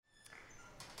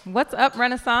What's up,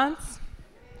 Renaissance?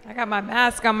 I got my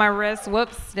mask on my wrist.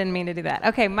 Whoops, didn't mean to do that.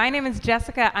 Okay, my name is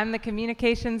Jessica. I'm the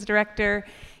communications director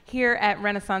here at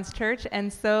Renaissance Church,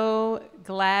 and so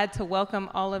glad to welcome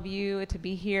all of you to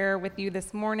be here with you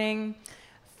this morning.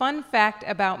 Fun fact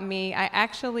about me, I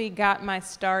actually got my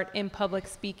start in public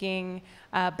speaking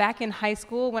back in high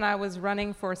school when I was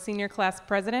running for senior class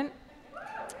president.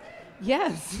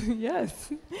 Yes,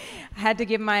 yes. I had to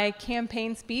give my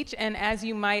campaign speech, and as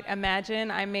you might imagine,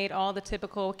 I made all the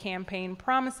typical campaign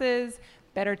promises: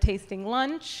 better tasting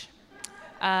lunch,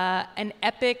 an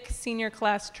epic senior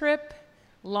class trip,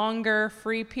 longer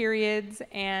free periods,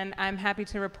 and I'm happy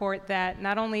to report that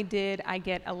not only did I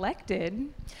get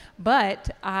elected,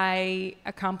 but I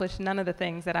accomplished none of the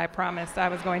things that I promised I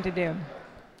was going to do.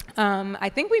 I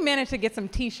think we managed to get some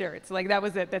t-shirts, like that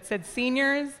was it, that said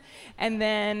seniors, and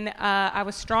then I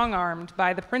was strong-armed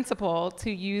by the principal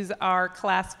to use our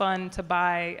class fund to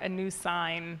buy a new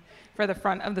sign for the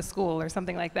front of the school or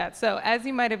something like that. So as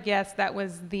you might have guessed, that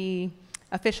was the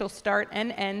official start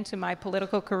and end to my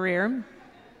political career.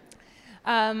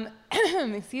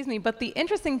 Excuse me, but the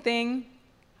interesting thing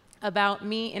about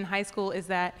me in high school is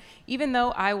that even though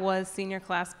I was senior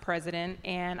class president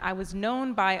and I was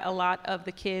known by a lot of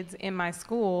the kids in my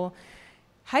school,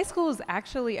 high school is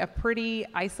actually a pretty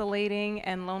isolating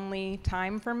and lonely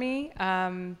time for me.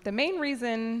 The main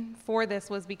reason for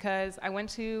this was because I went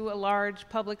to a large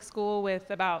public school with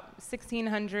about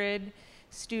 1,600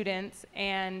 students,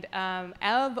 and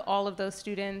of all of those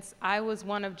students, I was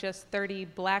one of just 30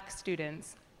 black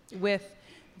students, with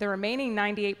the remaining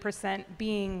 98%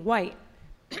 being white.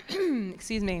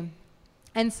 Excuse me.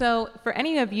 And so for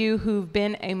any of you who've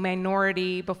been a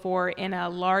minority before in a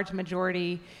large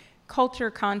majority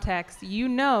culture context, you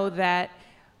know that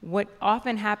what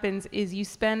often happens is you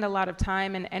spend a lot of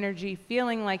time and energy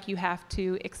feeling like you have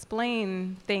to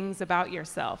explain things about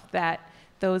yourself that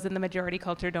those in the majority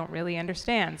culture don't really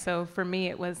understand. So for me,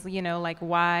 it was, like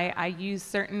why I use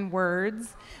certain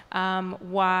words,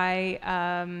 why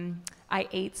I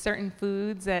ate certain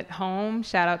foods at home.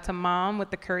 Shout out to Mom with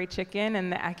the curry chicken and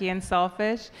the ackee and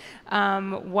saltfish.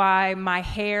 Why my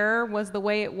hair was the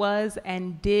way it was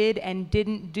and did and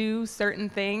didn't do certain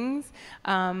things.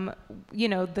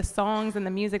 The songs and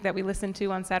the music that we listened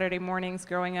to on Saturday mornings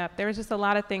growing up. There was just a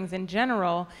lot of things in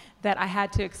general that I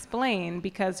had to explain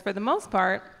because for the most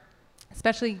part,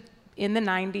 especially in the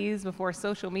 90s, before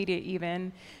social media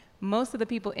even, most of the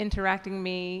people interacting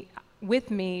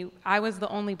with me, I was the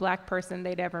only black person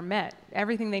they'd ever met.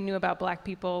 Everything they knew about black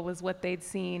people was what they'd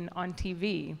seen on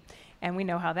TV, and we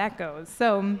know how that goes.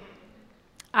 So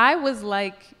I was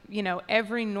like,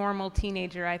 every normal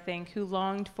teenager, I think, who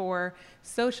longed for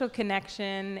social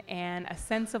connection and a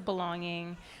sense of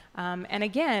belonging. And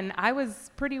again, I was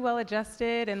pretty well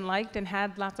adjusted and liked and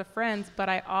had lots of friends, but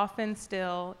I often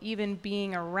still, even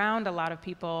being around a lot of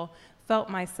people, felt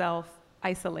myself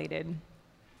isolated.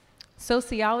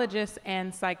 Sociologists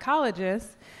and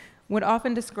psychologists would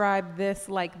often describe this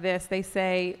like this. They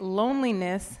say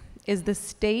loneliness is the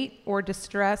state or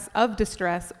distress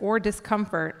or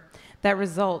discomfort that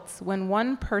results when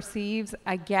one perceives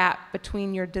a gap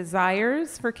between your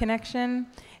desires for connection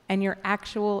and your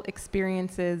actual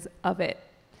experiences of it.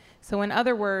 So in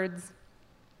other words,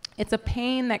 it's a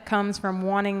pain that comes from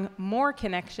wanting more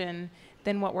connection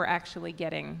than what we're actually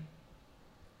getting.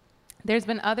 There's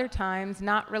been other times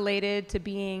not related to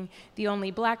being the only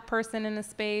black person in a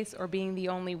space or being the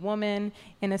only woman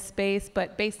in a space,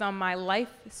 but based on my life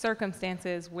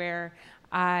circumstances where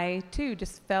I too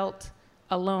just felt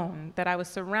alone, that I was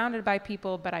surrounded by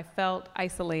people, but I felt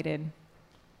isolated.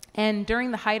 And during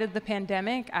the height of the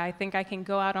pandemic, I think I can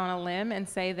go out on a limb and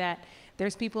say that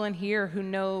there's people in here who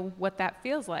know what that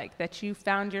feels like, that you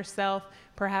found yourself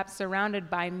perhaps surrounded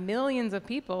by millions of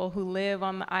people who live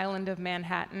on the island of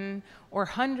Manhattan or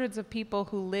hundreds of people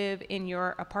who live in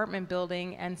your apartment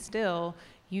building, and still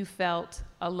you felt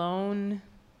alone,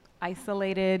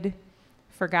 isolated,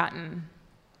 forgotten.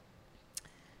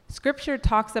 Scripture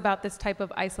talks about this type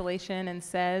of isolation and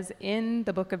says in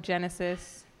the book of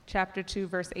Genesis, chapter 2,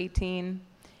 verse 18,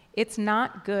 "It's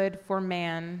not good for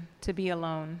man to be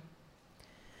alone."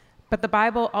 But the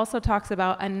Bible also talks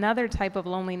about another type of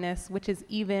loneliness, which is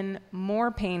even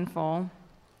more painful.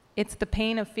 It's the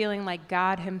pain of feeling like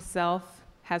God himself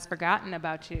has forgotten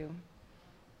about you,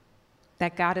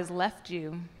 that God has left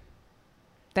you,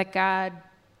 that God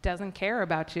doesn't care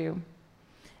about you.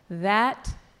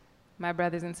 That, my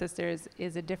brothers and sisters,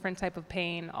 is a different type of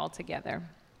pain altogether.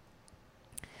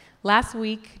 Last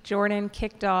week, Jordan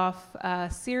kicked off a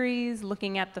series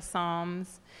looking at the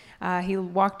Psalms. He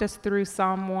walked us through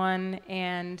Psalm 1,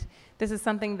 and this is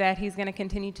something that he's going to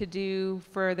continue to do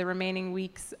for the remaining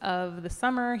weeks of the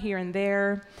summer here and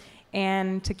there.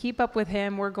 And to keep up with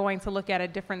him, we're going to look at a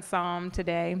different psalm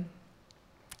today.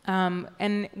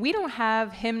 And we don't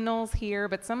have hymnals here,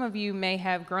 but some of you may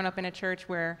have grown up in a church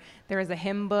where there is a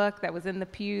hymn book that was in the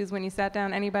pews when you sat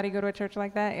down. Anybody go to a church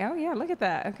like that? Oh, yeah, look at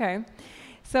that. Okay.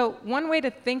 So one way to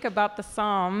think about the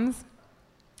Psalms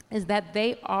is that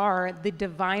they are the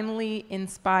divinely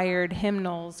inspired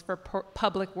hymnals for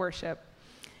public worship.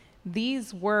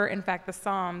 These were, in fact, the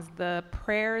Psalms, the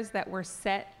prayers that were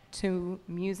set to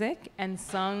music and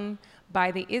sung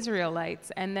by the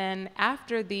Israelites. And then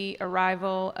after the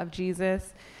arrival of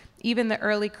Jesus, even the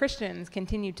early Christians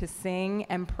continued to sing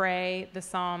and pray the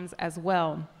Psalms as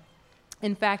well.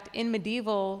 In fact, in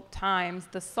medieval times,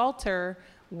 the Psalter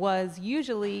was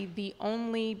usually the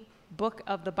only book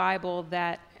of the Bible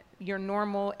that your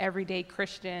normal everyday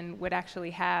Christian would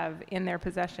actually have in their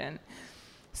possession.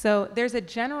 So there's a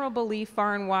general belief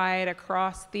far and wide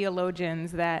across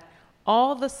theologians that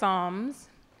all the Psalms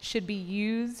should be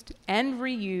used and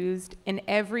reused in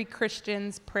every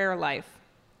Christian's prayer life.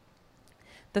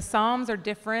 The Psalms are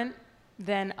different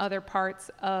than other parts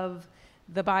of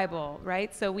the Bible,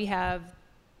 right? So we have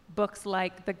books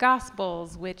like the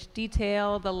Gospels, which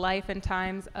detail the life and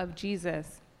times of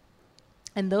Jesus.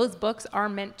 And those books are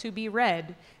meant to be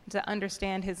read to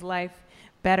understand his life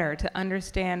better, to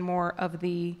understand more of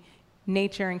the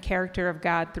nature and character of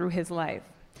God through his life.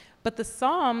 But the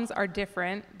Psalms are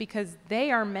different because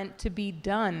they are meant to be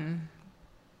done.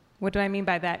 What do I mean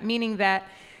by that? Meaning that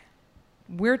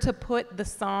we're to put the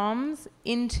Psalms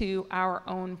into our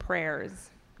own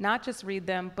prayers, not just read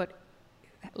them, but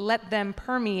let them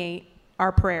permeate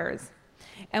our prayers.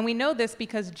 And we know this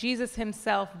because Jesus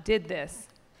himself did this.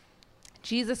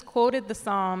 Jesus quoted the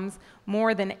Psalms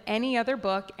more than any other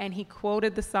book, and he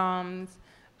quoted the Psalms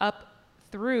up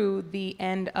through the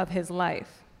end of his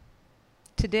life.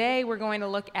 Today, we're going to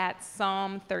look at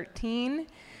Psalm 13,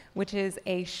 which is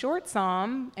a short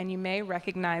psalm, and you may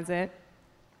recognize it.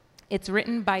 It's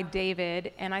written by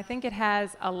David, and I think it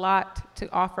has a lot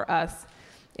to offer us.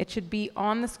 It should be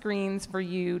on the screens for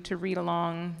you to read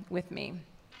along with me.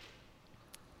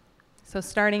 So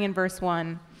starting in verse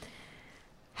 1,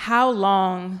 "How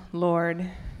long, Lord,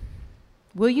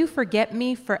 will you forget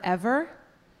me forever?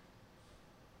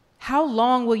 How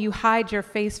long will you hide your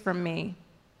face from me?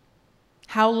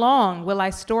 How long will I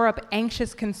store up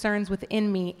anxious concerns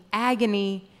within me,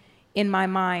 agony in my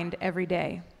mind every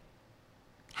day?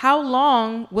 How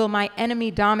long will my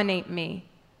enemy dominate me?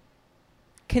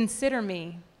 Consider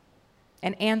me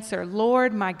and answer,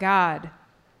 Lord my God,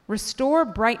 restore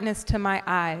brightness to my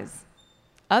eyes.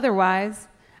 Otherwise,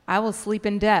 I will sleep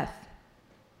in death.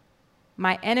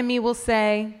 My enemy will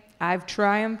say, I've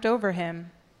triumphed over him,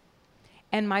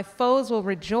 and my foes will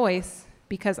rejoice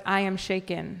because I am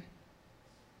shaken.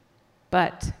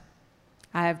 But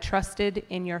I have trusted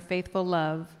in your faithful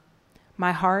love.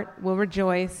 My heart will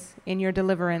rejoice in your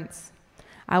deliverance.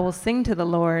 I will sing to the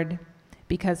Lord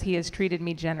because he has treated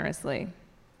me generously."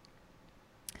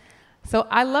 So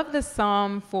I love this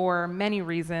psalm for many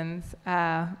reasons,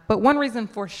 but one reason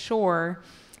for sure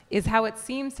is how it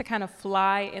seems to kind of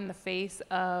fly in the face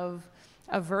of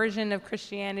a version of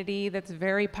Christianity that's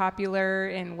very popular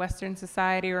in Western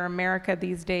society or America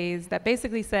these days that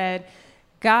basically said,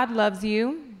 God loves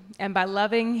you, and by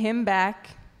loving him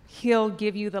back, he'll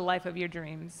give you the life of your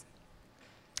dreams.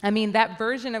 I mean, that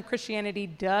version of Christianity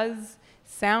does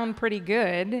sound pretty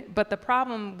good, but the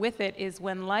problem with it is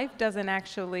when life doesn't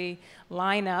actually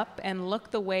line up and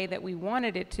look the way that we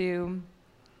wanted it to,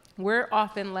 we're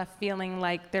often left feeling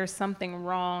like there's something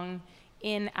wrong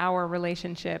in our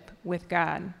relationship with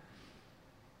God.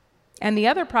 And the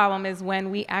other problem is when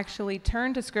we actually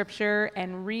turn to Scripture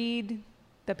and read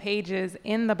the pages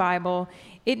in the Bible,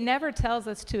 it never tells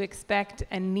us to expect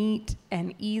a neat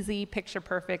and easy,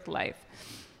 picture-perfect life.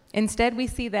 Instead, we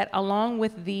see that along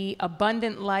with the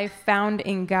abundant life found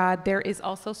in God, there is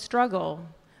also struggle,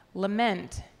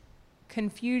 lament,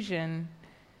 confusion,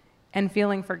 and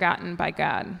feeling forgotten by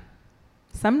God.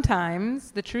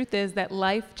 Sometimes the truth is that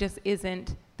life just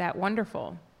isn't that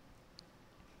wonderful.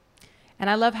 And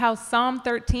I love how Psalm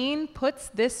 13 puts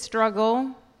this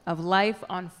struggle of life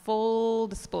on full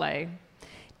display.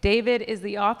 David is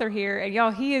the author here, and y'all,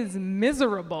 he is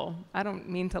miserable. I don't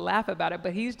mean to laugh about it,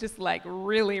 but he's just like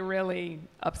really, really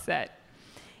upset.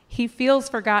 He feels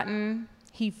forgotten.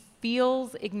 He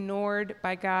feels ignored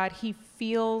by God. He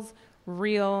feels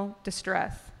real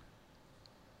distress.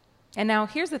 And now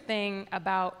here's the thing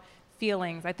about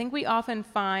feelings. I think we often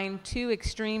find two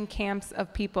extreme camps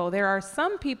of people. There are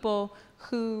some people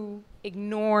who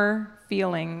ignore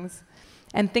feelings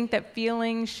and think that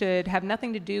feelings should have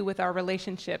nothing to do with our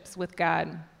relationships with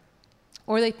God.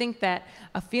 Or they think that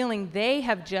a feeling they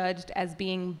have judged as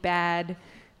being bad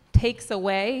takes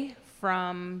away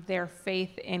from their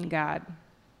faith in God.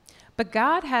 But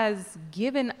God has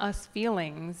given us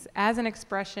feelings as an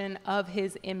expression of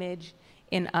his image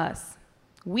in us.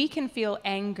 We can feel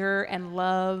anger and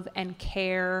love and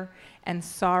care and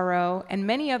sorrow and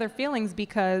many other feelings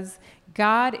because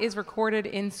God is recorded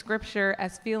in Scripture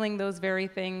as feeling those very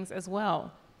things as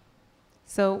well.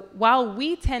 So while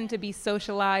we tend to be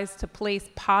socialized to place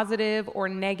positive or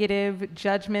negative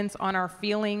judgments on our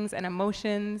feelings and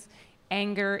emotions,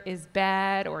 anger is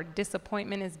bad, or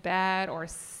disappointment is bad, or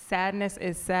sadness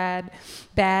is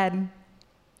bad,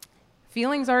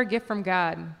 feelings are a gift from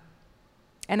God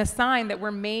and a sign that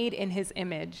we're made in his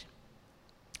image.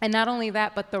 And not only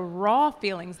that, but the raw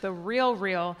feelings, the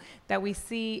real that we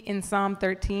see in Psalm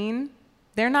 13,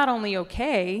 they're not only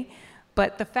okay,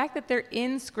 but the fact that they're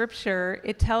in Scripture,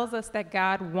 it tells us that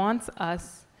God wants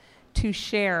us to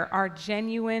share our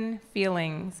genuine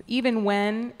feelings, even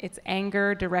when it's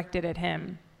anger directed at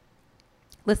him.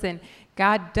 Listen,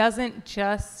 God doesn't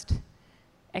just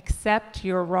accept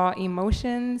your raw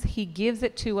emotions. He gives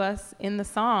it to us in the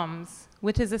Psalms,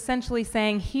 which is essentially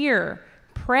saying, here,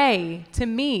 pray to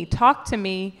me, talk to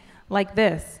me like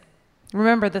this.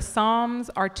 Remember, the Psalms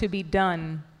are to be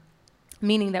done,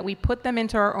 meaning that we put them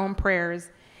into our own prayers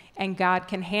and God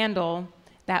can handle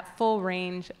that full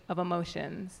range of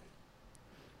emotions.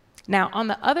 Now, on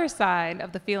the other side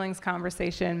of the feelings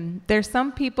conversation, there's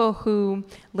some people who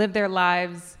live their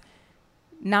lives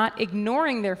not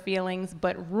ignoring their feelings,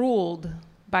 but ruled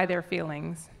by their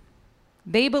feelings.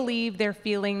 They believe their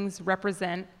feelings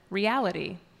represent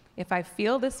reality. If I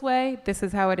feel this way, this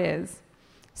is how it is.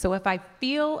 So if I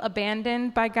feel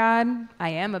abandoned by God, I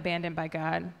am abandoned by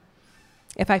God.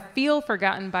 If I feel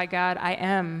forgotten by God, I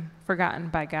am forgotten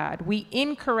by God. We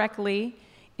incorrectly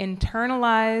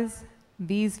internalize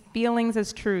these feelings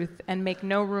as truth and make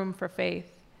no room for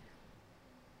faith.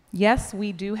 Yes,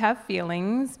 we do have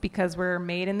feelings because we're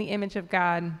made in the image of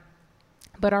God,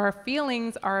 but our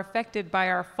feelings are affected by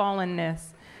our fallenness.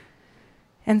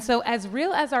 And so as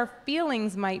real as our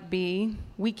feelings might be,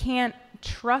 we can't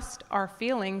trust our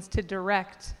feelings to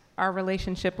direct our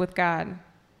relationship with God.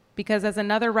 Because as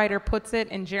another writer puts it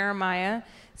in Jeremiah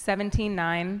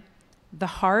 17:9, the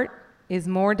heart is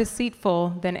more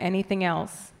deceitful than anything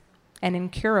else and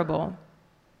incurable.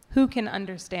 Who can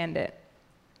understand it?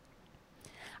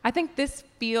 I think this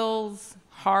feels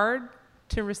hard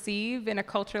to receive in a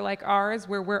culture like ours,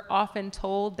 where we're often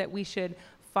told that we should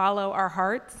follow our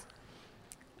hearts.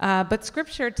 But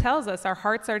Scripture tells us our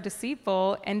hearts are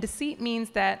deceitful, and deceit means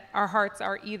that our hearts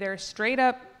are either straight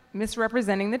up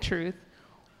misrepresenting the truth,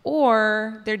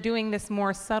 or they're doing this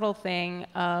more subtle thing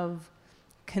of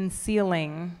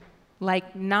concealing,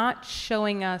 like not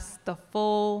showing us the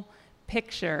full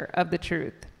picture of the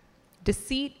truth.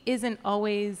 Deceit isn't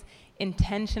always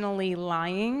intentionally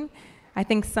lying. I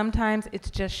think sometimes it's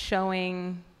just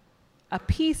showing a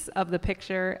piece of the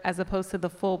picture as opposed to the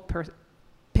full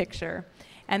picture.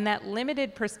 And that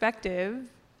limited perspective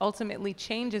ultimately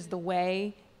changes the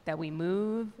way that we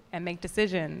move and make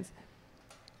decisions.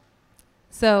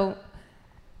 So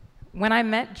when I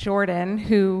met Jordan,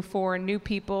 who for new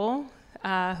people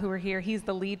who are here, he's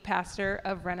the lead pastor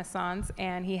of Renaissance,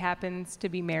 and he happens to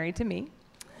be married to me.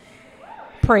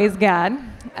 Praise God.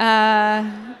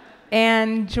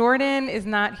 And Jordan is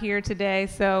not here today,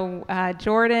 so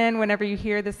Jordan, whenever you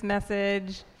hear this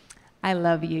message, I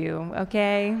love you,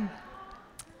 okay?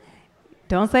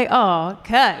 Don't say, oh,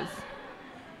 because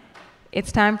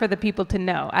it's time for the people to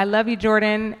know. I love you,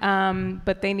 Jordan,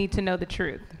 but they need to know the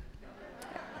truth.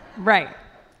 Right.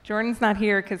 Jordan's not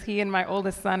here because he and my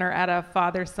oldest son are at a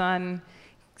father-son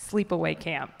sleepaway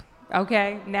camp.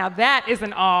 Okay? Now that is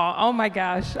an awe. Oh my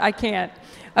gosh, I can't.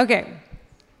 Okay.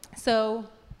 So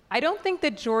I don't think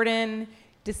that Jordan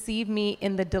deceived me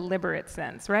in the deliberate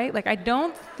sense, right? Like, I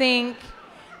don't think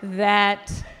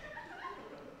that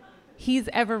he's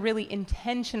ever really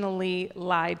intentionally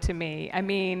lied to me. I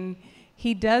mean,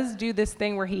 he does do this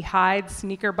thing where he hides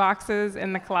sneaker boxes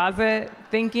in the closet,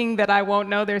 thinking that I won't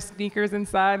know there's sneakers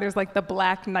inside. There's like the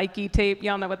black Nike tape.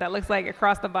 Y'all know what that looks like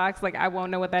across the box. Like, I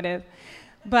won't know what that is.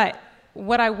 But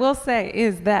what I will say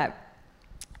is that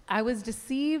I was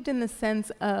deceived in the sense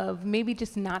of maybe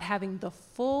just not having the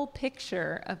full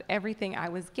picture of everything I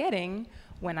was getting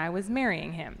when I was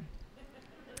marrying him.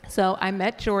 So I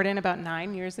met Jordan about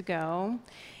 9 years ago,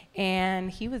 And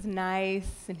he was nice,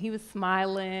 and he was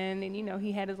smiling, and,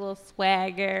 he had his little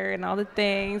swagger and all the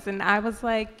things. And I was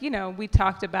like, we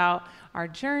talked about our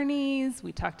journeys,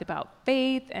 we talked about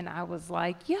faith, and I was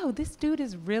like, yo, this dude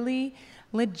is really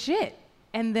legit.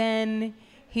 And then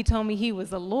he told me he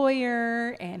was a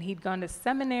lawyer, and he'd gone to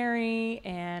seminary,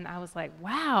 and I was like,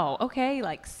 wow, okay,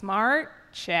 like smart,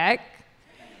 check.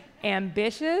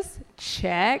 Ambitious,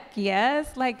 check,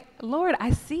 yes. Like, Lord,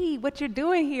 I see what you're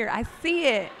doing here. I see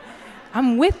it.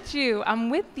 I'm with you,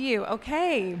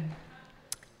 okay.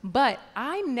 But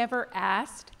I never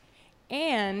asked,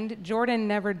 and Jordan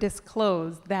never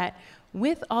disclosed that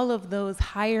with all of those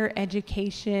higher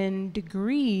education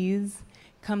degrees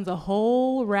comes a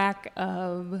whole rack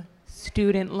of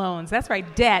student loans. That's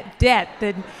right, debt,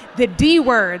 the D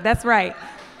word, that's right.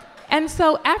 And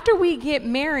so after we get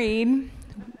married,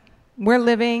 we're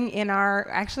living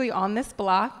actually on this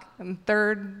block,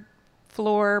 third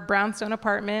floor brownstone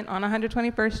apartment on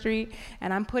 121st Street,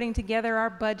 and I'm putting together our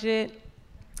budget,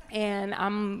 and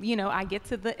I get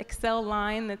to the Excel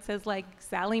line that says like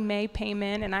Sally Mae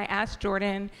payment, and I asked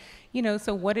Jordan,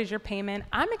 so what is your payment?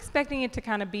 I'm expecting it to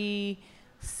kind of be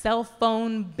cell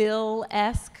phone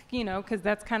bill-esque, because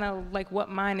that's kind of like what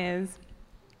mine is.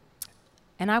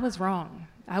 And I was wrong.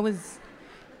 I was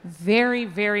very,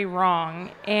 very wrong.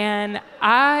 And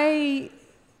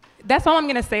that's all I'm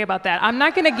going to say about that. I'm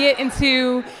not going to get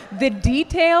into the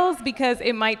details because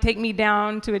it might take me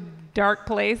down to a dark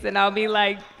place, and I'll be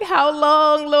like, how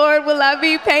long, Lord, will I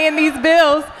be paying these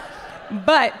bills?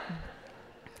 But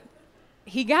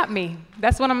he got me.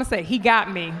 That's what I'm going to say. He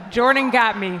got me. Jordan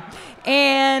got me.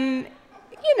 And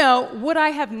would I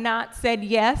have not said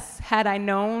yes had I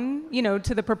known,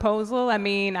 to the proposal? I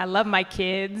mean, I love my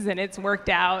kids and it's worked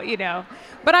out,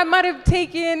 But I might have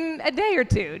taken a day or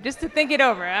two just to think it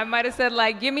over. I might have said,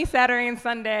 like, give me Saturday and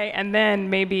Sunday, and then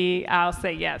maybe I'll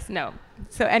say yes. No.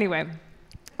 So anyway,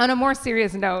 on a more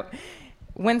serious note,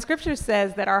 when Scripture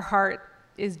says that our heart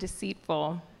is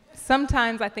deceitful,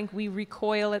 sometimes I think we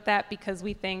recoil at that because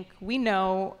we think we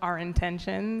know our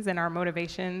intentions and our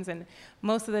motivations, and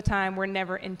most of the time we're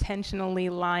never intentionally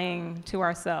lying to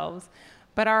ourselves.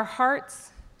 But our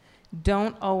hearts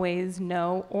don't always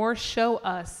know or show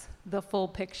us the full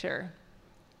picture.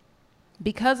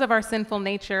 Because of our sinful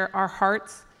nature, our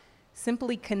hearts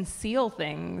simply conceal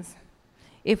things.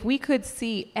 If we could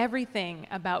see everything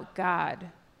about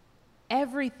God,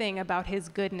 everything about His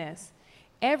goodness,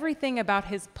 everything about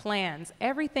His plans,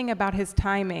 everything about His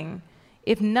timing,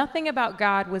 if nothing about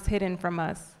God was hidden from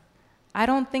us, I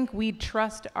don't think we'd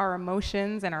trust our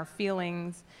emotions and our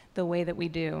feelings the way that we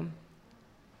do.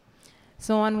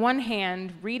 So on one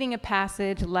hand, reading a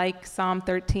passage like Psalm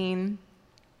 13,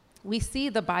 we see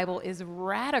the Bible is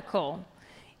radical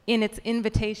in its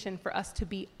invitation for us to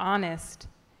be honest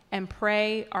and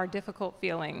pray our difficult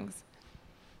feelings.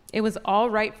 It was all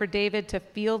right for David to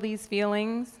feel these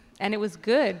feelings, and it was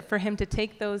good for him to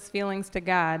take those feelings to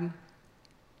God.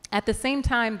 At the same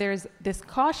time, there's this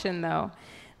caution, though,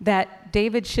 that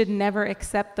David should never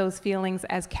accept those feelings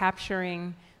as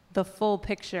capturing the full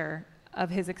picture of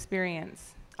his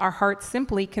experience. Our hearts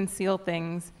simply conceal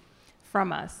things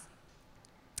from us.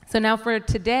 So now for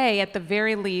today, at the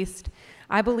very least,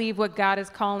 I believe what God is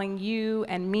calling you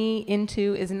and me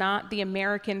into is not the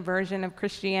American version of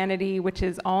Christianity, which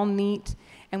is all neat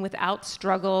and without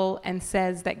struggle and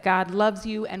says that God loves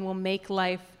you and will make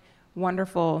life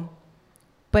wonderful.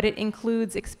 But it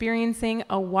includes experiencing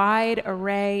a wide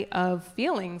array of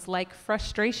feelings like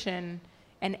frustration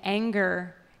and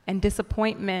anger and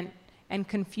disappointment and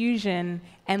confusion,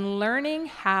 and learning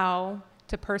how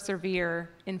to persevere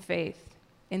in faith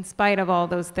in spite of all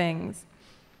those things.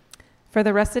 For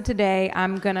the rest of today,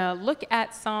 I'm going to look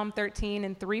at Psalm 13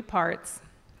 in 3 parts.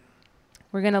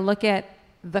 We're going to look at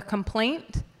the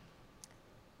complaint,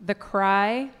 the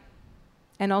cry,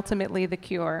 and ultimately the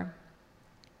cure.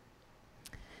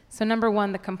 So number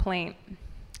 1, the complaint.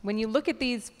 When you look at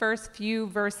these first few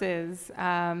verses,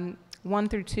 1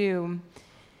 through 2,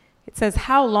 it says,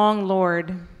 "How long,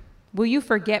 Lord, will you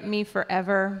forget me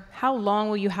forever? How long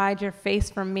will you hide your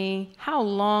face from me? How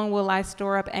long will I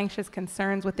store up anxious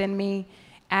concerns within me,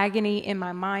 agony in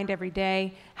my mind every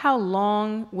day? How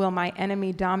long will my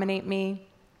enemy dominate me?"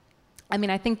 I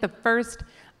mean, I think the first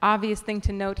obvious thing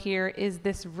to note here is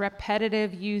this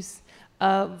repetitive use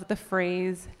of the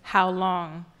phrase, how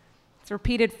long? It's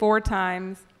repeated 4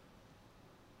 times.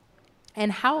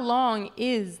 And how long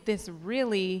is this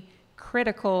really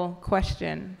critical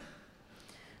question?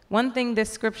 One thing this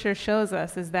scripture shows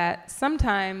us is that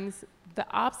sometimes the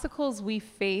obstacles we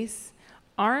face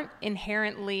aren't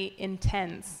inherently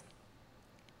intense,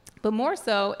 but more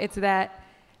so it's that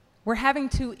We're having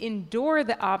to endure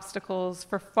the obstacles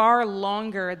for far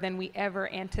longer than we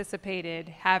ever anticipated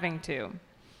having to.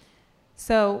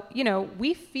 So,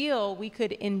 we feel we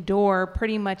could endure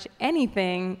pretty much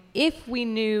anything if we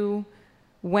knew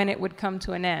when it would come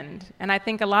to an end. And I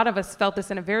think a lot of us felt this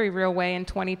in a very real way in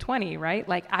 2020, right?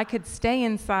 Like, I could stay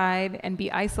inside and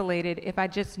be isolated if I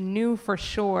just knew for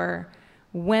sure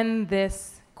when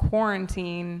this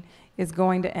quarantine is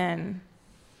going to end.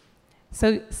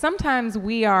 So sometimes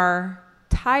we are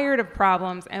tired of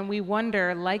problems and we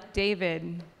wonder, like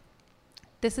David,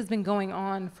 this has been going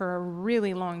on for a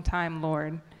really long time,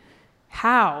 Lord.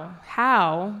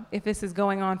 How, if this is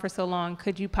going on for so long,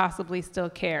 could you possibly still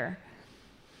care?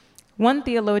 One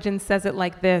theologian says it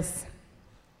like this: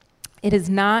 it is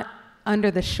not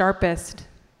under the sharpest,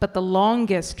 but the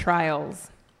longest trials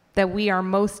that we are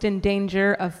most in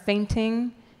danger of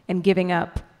fainting and giving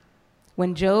up.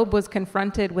 When Job was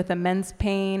confronted with immense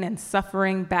pain and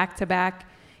suffering back to back,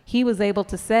 he was able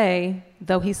to say,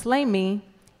 though he slay me,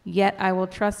 yet I will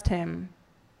trust him.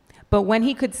 But when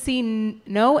he could see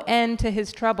no end to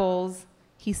his troubles,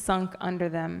 he sunk under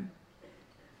them.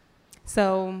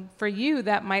 So for you,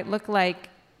 that might look like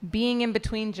being in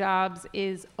between jobs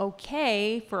is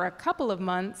okay for a couple of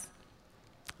months,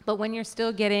 but when you're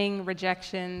still getting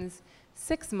rejections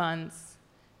 6 months,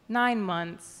 9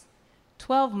 months,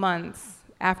 12 months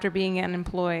after being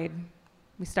unemployed,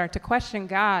 we start to question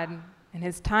God and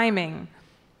his timing.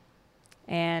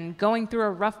 And going through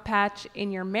a rough patch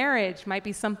in your marriage might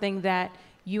be something that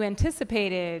you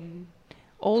anticipated,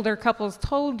 older couples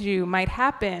told you might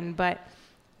happen, but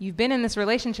you've been in this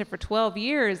relationship for 12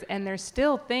 years and there's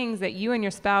still things that you and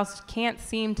your spouse can't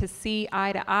seem to see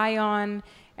eye to eye on,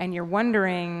 and you're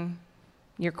wondering,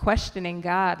 you're questioning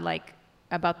God, like,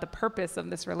 about the purpose of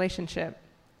this relationship.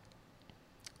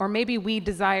 Or maybe we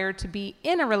desire to be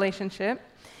in a relationship,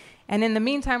 and in the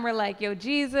meantime, we're like, yo,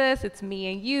 Jesus, it's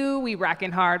me and you, we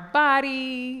rockin' hard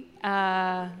body.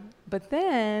 But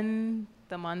then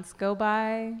the months go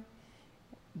by,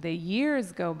 the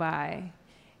years go by,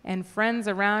 and friends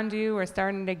around you are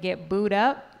starting to get booed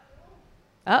up.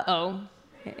 Uh-oh,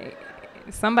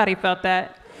 somebody felt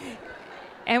that.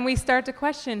 And we start to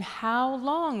question, how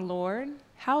long, Lord?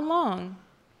 How long?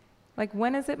 Like,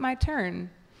 when is it my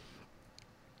turn?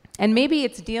 And maybe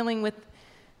it's dealing with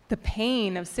the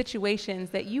pain of situations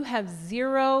that you have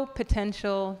zero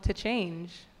potential to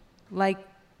change. Like,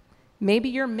 maybe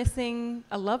you're missing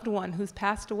a loved one who's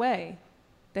passed away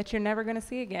that you're never going to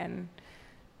see again.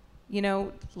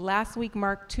 Last week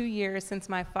marked 2 years since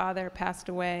my father passed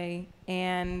away,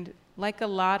 and like a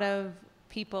lot of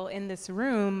people in this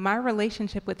room, my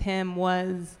relationship with him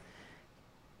was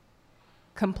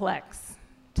complex,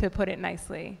 to put it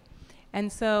nicely.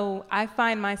 And so I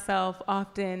find myself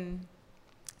often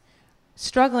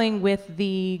struggling with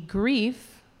the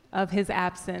grief of his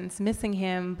absence, missing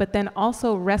him, but then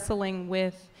also wrestling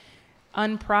with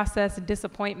unprocessed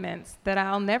disappointments that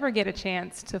I'll never get a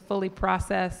chance to fully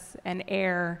process and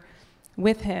air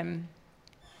with him.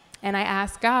 And I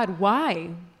ask God, why?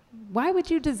 Why would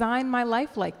you design my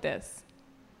life like this?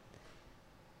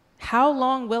 How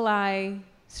long will I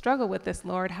struggle with this,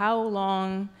 Lord? How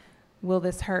long will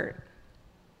this hurt?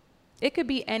 It could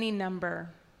be any number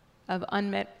of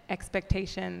unmet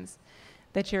expectations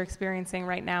that you're experiencing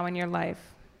right now in your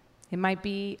life. It might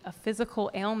be a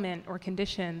physical ailment or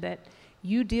condition that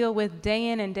you deal with day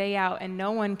in and day out and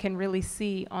no one can really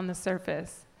see on the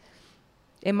surface.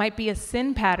 It might be a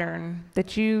sin pattern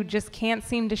that you just can't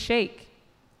seem to shake.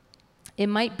 It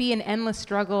might be an endless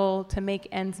struggle to make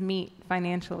ends meet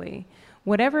financially.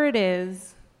 Whatever it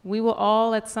is, we will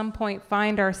all at some point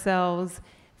find ourselves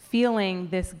feeling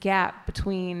this gap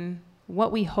between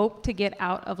what we hope to get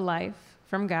out of life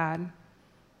from God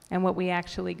and what we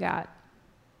actually got.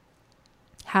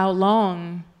 How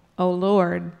long, O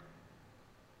Lord?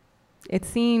 It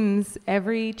seems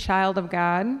every child of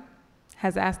God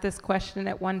has asked this question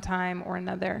at one time or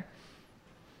another,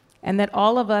 and that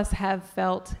all of us have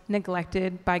felt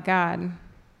neglected by God,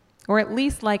 or at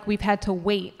least like we've had to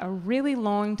wait a really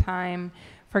long time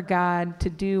for God to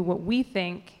do what we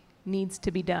think needs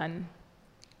to be done.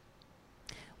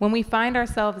 When we find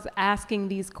ourselves asking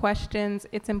these questions,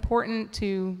 it's important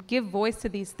to give voice to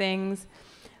these things,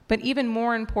 but even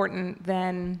more important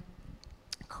than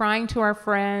crying to our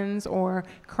friends or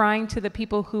crying to the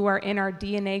people who are in our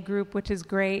DNA group, which is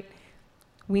great,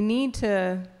 we need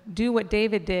to do what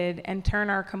David did and turn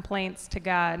our complaints to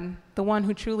God, the one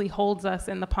who truly holds us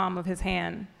in the palm of his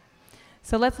hand.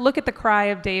 So let's look at the cry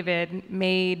of David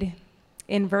made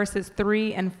in verses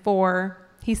 3 and 4.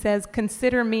 He says,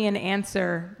 "Consider me and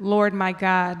answer, Lord my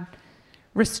God.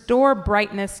 Restore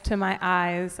brightness to my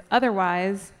eyes,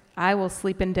 otherwise I will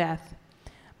sleep in death.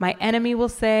 My enemy will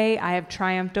say, I have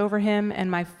triumphed over him,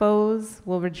 and my foes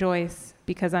will rejoice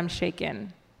because I'm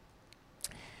shaken.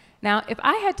 Now, if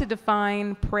I had to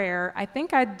define prayer, I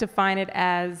think I'd define it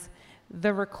as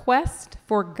the request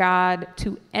for God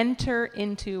to enter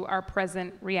into our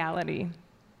present reality.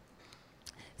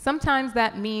 Sometimes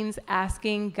that means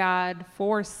asking God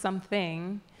for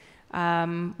something,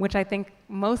 which I think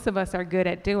most of us are good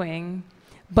at doing,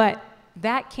 but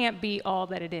that can't be all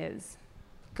that it is.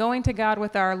 Going to God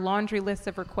with our laundry list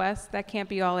of requests, that can't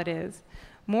be all it is.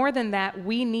 More than that,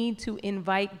 we need to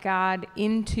invite God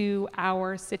into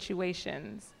our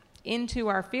situations, into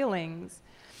our feelings.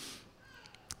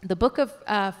 The book of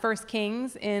 1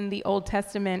 Kings in the Old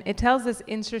Testament, it tells this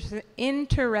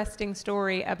interesting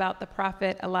story about the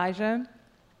prophet Elijah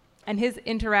and his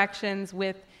interactions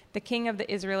with the king of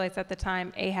the Israelites at the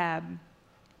time, Ahab.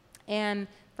 And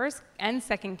 1st and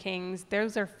 2nd Kings,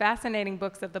 those are fascinating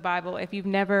books of the Bible. If you've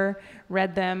never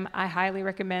read them, I highly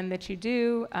recommend that you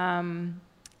do.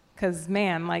 Because,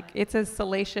 man, like, it's as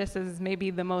salacious as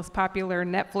maybe the most popular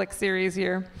Netflix series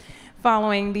you're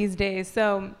following these days.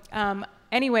 So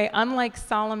anyway, unlike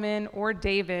Solomon or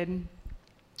David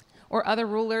or other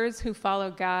rulers who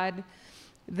followed God,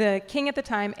 the king at the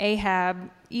time, Ahab,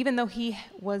 even though he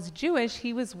was Jewish,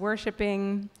 he was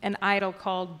worshiping an idol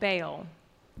called Baal.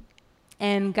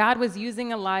 And God was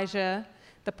using Elijah,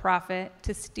 the prophet,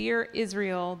 to steer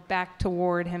Israel back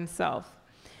toward himself.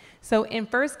 So in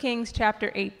 1 Kings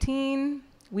chapter 18,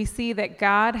 we see that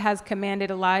God has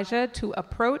commanded Elijah to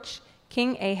approach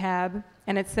King Ahab,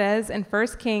 and it says in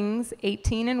 1 Kings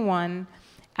 18:1,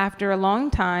 after a long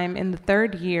time, in the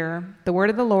 3rd year, the word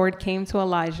of the Lord came to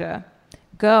Elijah,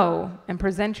 go and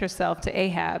present yourself to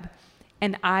Ahab,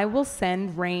 and I will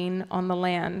send rain on the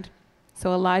land.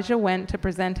 So Elijah went to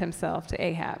present himself to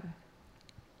Ahab.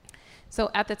 So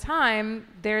at the time,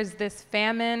 there's this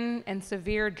famine and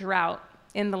severe drought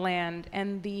in the land,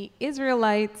 and the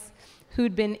Israelites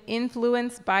who'd been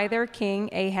influenced by their king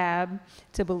Ahab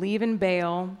to believe in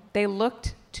Baal, they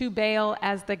looked to Baal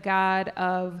as the god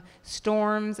of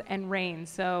storms and rain.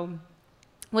 So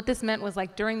what this meant was,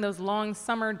 like, during those long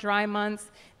summer dry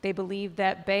months, they believed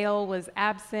that Baal was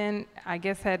absent, I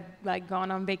guess had like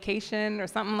gone on vacation or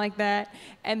something like that.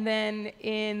 And then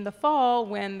in the fall,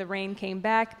 when the rain came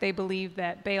back, they believed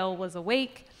that Baal was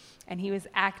awake and he was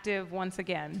active once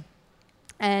again.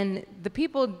 And the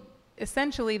people,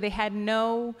 essentially, they had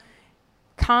no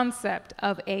concept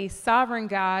of a sovereign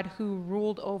God who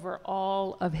ruled over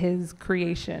all of his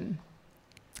creation.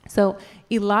 So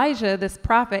Elijah, this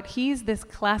prophet, he's this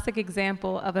classic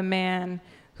example of a man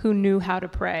who knew how to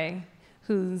pray,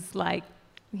 he's like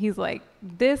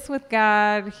this with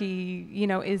God. He,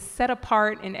 is set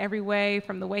apart in every way,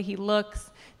 from the way he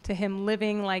looks to him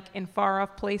living like in far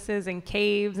off places and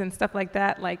caves and stuff like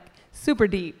that, like super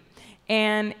deep.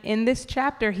 And in this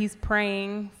chapter, he's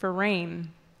praying for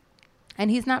rain.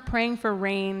 And he's not praying for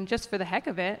rain just for the heck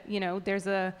of it. There's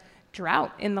a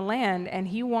drought in the land, and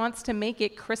he wants to make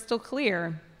it crystal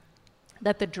clear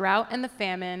that the drought and the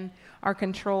famine are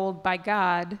controlled by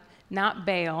God, not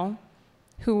Baal,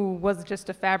 who was just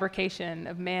a fabrication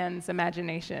of man's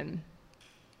imagination.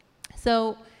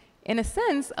 So, in a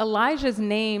sense, Elijah's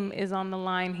name is on the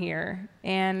line here.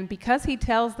 And because he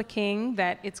tells the king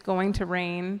that it's going to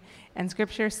rain, and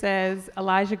scripture says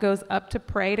Elijah goes up to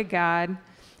pray to God,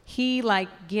 he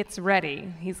gets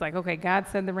ready. He's like, okay, God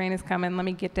said the rain is coming. Let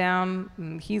me get down.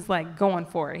 And he's going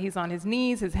for it. He's on his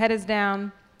knees. His head is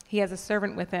down. He has a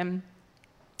servant with him.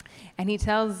 And he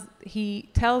tells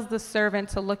the servant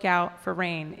to look out for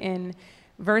rain. In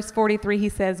verse 43, he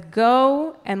says,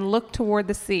 go and look toward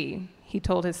the sea, he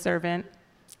told his servant.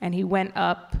 And he went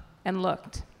up and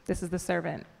looked. This is the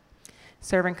servant.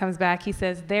 Servant comes back. He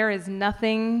says, there is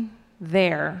nothing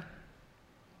there.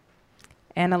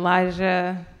 And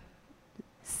Elijah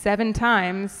 7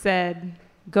 times said,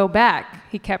 go back.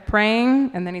 He kept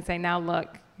praying, and then he'd say, now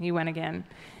look. He went again.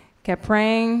 Kept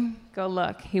praying, go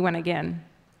look. He went again.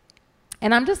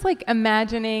 And I'm just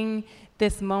imagining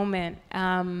this moment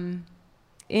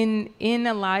in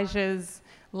Elijah's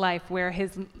life where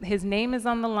his name is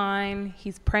on the line.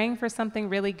 He's praying for something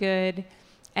really good.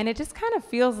 And it just kind of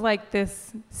feels like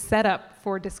this setup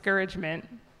for discouragement.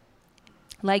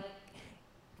 Like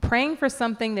praying for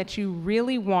something that you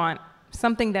really want,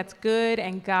 something that's good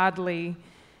and godly.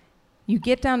 You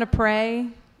get down to pray,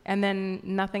 and then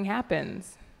nothing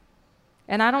happens.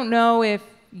 And I don't know if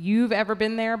you've ever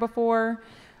been there before,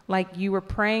 like you were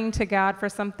praying to God for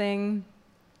something,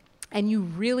 and you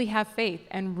really have faith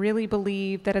and really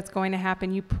believe that it's going to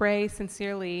happen. You pray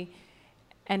sincerely,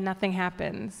 and nothing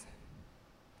happens.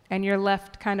 And you're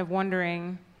left kind of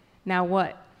wondering, now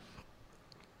what?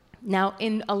 Now,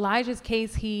 in Elijah's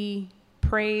case, he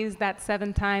prays that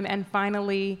 7th time, and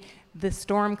finally the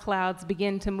storm clouds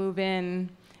begin to move in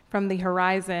from the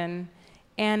horizon.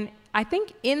 And I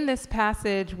think in this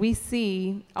passage, we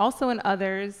see, also in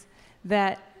others,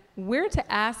 that we're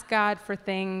to ask God for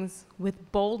things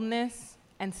with boldness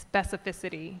and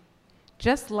specificity,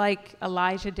 just like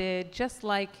Elijah did, just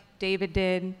like David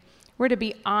did. We're to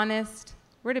be honest,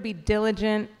 we're to be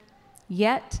diligent,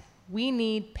 yet we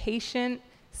need patient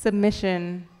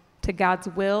submission to God's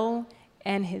will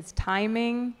and his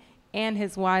timing and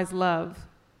his wise love.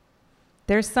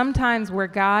 There's some times where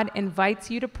God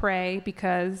invites you to pray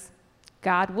because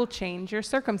God will change your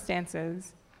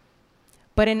circumstances.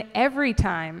 But in every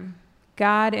time,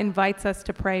 God invites us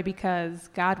to pray because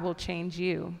God will change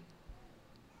you.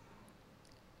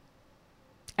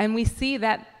 And we see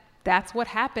that that's what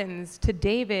happens to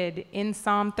David in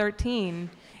Psalm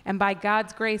 13. And by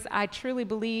God's grace, I truly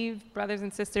believe, brothers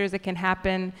and sisters, it can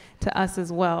happen to us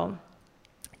as well.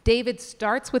 David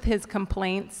starts with his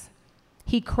complaints.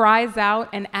 He cries out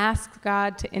and asks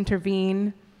God to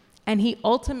intervene. And he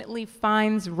ultimately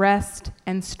finds rest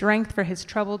and strength for his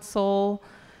troubled soul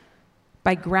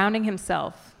by grounding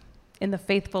himself in the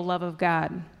faithful love of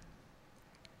God.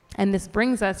 And this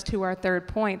brings us to our third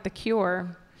point, the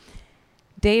cure.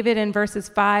 David in verses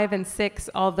 5 and 6,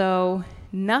 although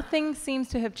nothing seems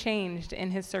to have changed in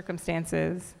his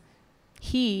circumstances,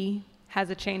 he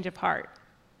has a change of heart.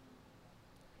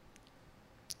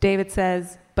 David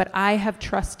says, "But I have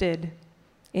trusted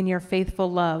in your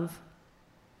faithful love.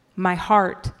 My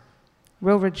heart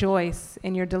will rejoice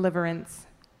in your deliverance.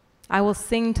 I will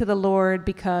sing to the Lord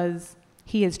because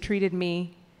he has treated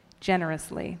me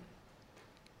generously."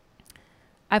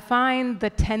 I find the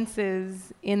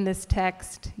tenses in this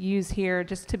text used here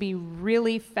just to be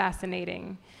really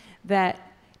fascinating. That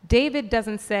David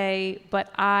doesn't say,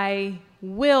 "But I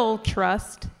will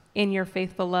trust in your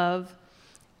faithful love."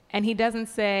 And he doesn't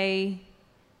say,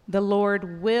 "The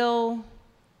Lord will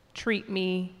treat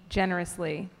me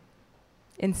generously."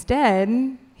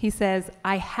 Instead, he says,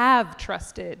 "I have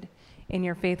trusted in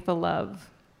your faithful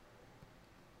love.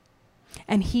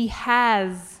 And he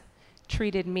has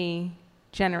treated me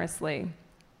generously."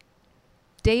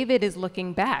 David is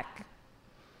looking back.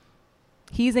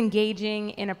 He's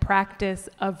engaging in a practice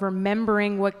of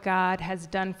remembering what God has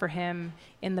done for him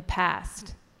in the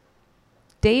past.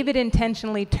 David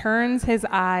intentionally turns his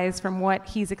eyes from what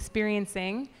he's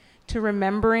experiencing to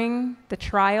remembering the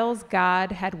trials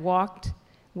God had walked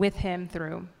with him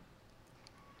through.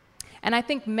 And I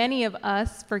think many of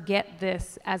us forget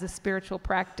this as a spiritual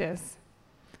practice.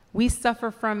 We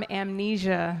suffer from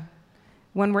amnesia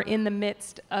when we're in the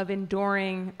midst of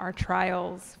enduring our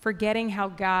trials, forgetting how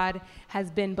God has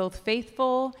been both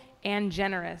faithful and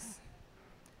generous.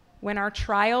 When our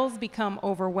trials become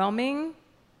overwhelming,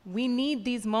 we need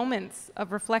these moments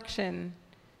of reflection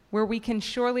where we can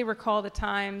surely recall the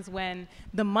times when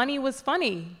the money was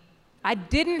funny. I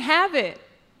didn't have it,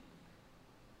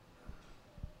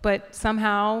 but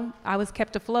somehow I was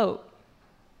kept afloat.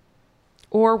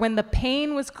 Or when the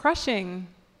pain was crushing,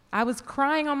 I was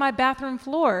crying on my bathroom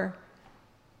floor,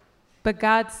 but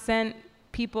God sent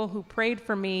people who prayed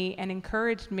for me and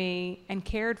encouraged me and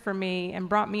cared for me and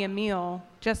brought me a meal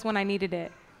just when I needed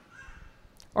it.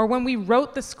 Or when we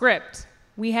wrote the script,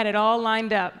 we had it all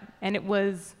lined up and it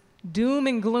was doom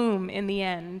and gloom in the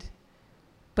end,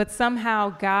 but somehow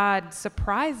God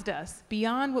surprised us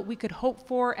beyond what we could hope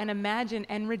for and imagine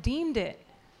and redeemed it.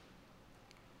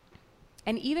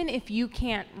 And even if you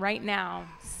can't right now,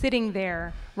 sitting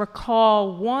there,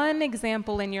 recall one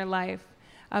example in your life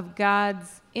of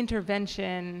God's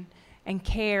intervention and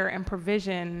care and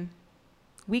provision,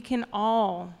 we can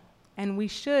all, and we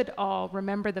should all,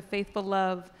 remember the faithful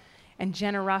love and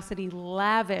generosity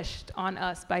lavished on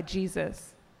us by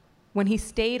Jesus when he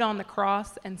stayed on the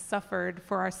cross and suffered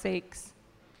for our sakes.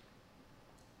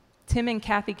 Tim and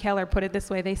Kathy Keller put it this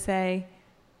way. They say,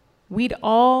 "We'd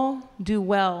all do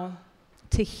well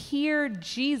to hear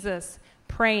Jesus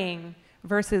praying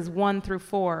verses 1 through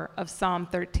 4 of Psalm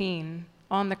 13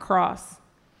 on the cross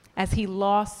as he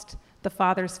lost the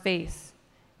Father's face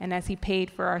and as he paid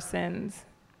for our sins."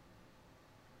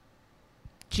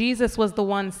 Jesus was the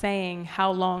one saying,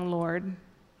 "How long, Lord?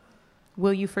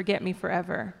 Will you forget me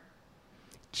forever?"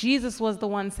 Jesus was the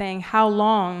one saying, "How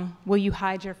long will you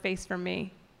hide your face from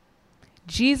me?"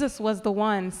 Jesus was the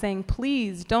one saying,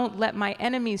 "Please don't let my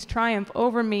enemies triumph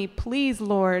over me. Please,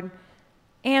 Lord,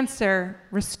 answer,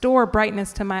 restore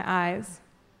brightness to my eyes."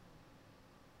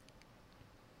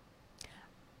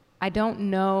 I don't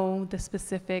know the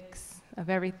specifics of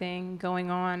everything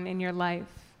going on in your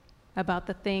life, about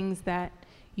the things that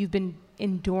you've been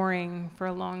enduring for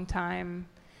a long time,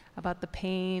 about the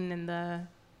pain and the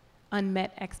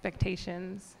unmet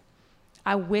expectations.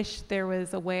 I wish there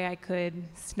was a way I could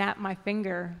snap my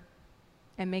finger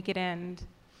and make it end.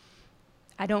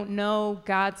 I don't know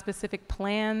God's specific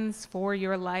plans for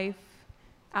your life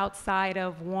outside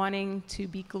of wanting to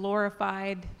be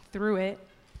glorified through it.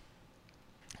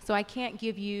 So I can't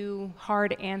give you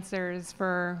hard answers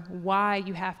for why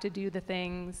you have to do the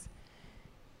things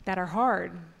that are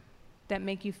hard, that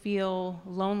make you feel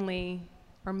lonely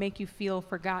or make you feel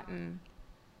forgotten.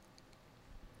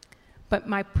 But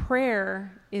my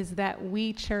prayer is that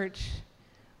we, church,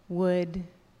 would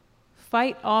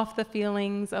fight off the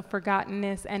feelings of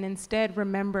forgottenness and instead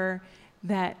remember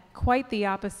that quite the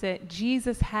opposite.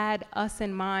 Jesus had us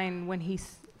in mind when he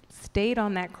stayed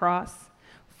on that cross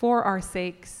for our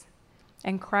sakes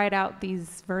and cried out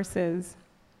these verses.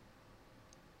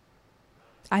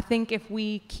 I think if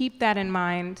we keep that in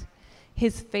mind,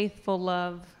 his faithful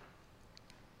love,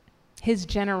 his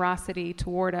generosity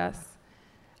toward us,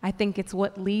 I think it's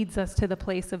what leads us to the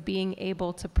place of being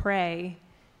able to pray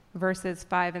verses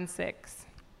 5 and 6.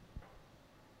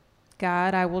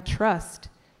 God, I will trust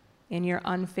in your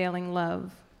unfailing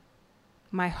love.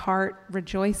 My heart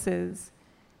rejoices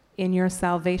in your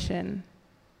salvation.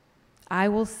 I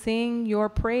will sing your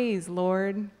praise,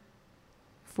 Lord,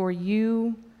 for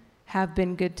you have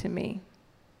been good to me.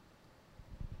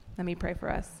 Let me pray for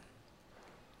us.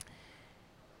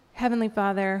 Heavenly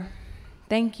Father,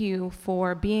 thank you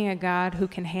for being a God who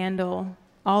can handle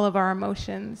all of our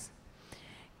emotions.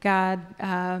 God,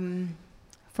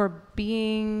 for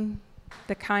being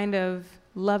the kind of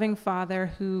loving Father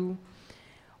who,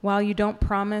 while you don't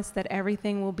promise that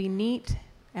everything will be neat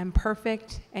and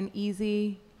perfect and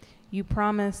easy, you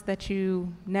promise that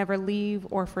you never leave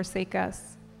or forsake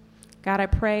us. God, I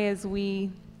pray as we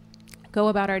go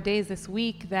about our days this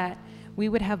week that we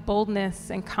would have boldness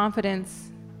and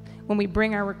confidence when we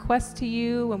bring our requests to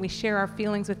you, when we share our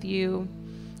feelings with you,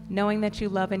 knowing that you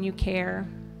love and you care.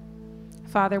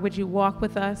 Father, would you walk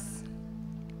with us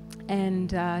and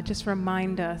just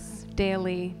remind us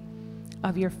daily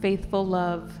of your faithful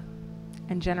love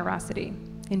and generosity.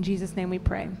 In Jesus' name we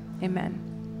pray. Amen.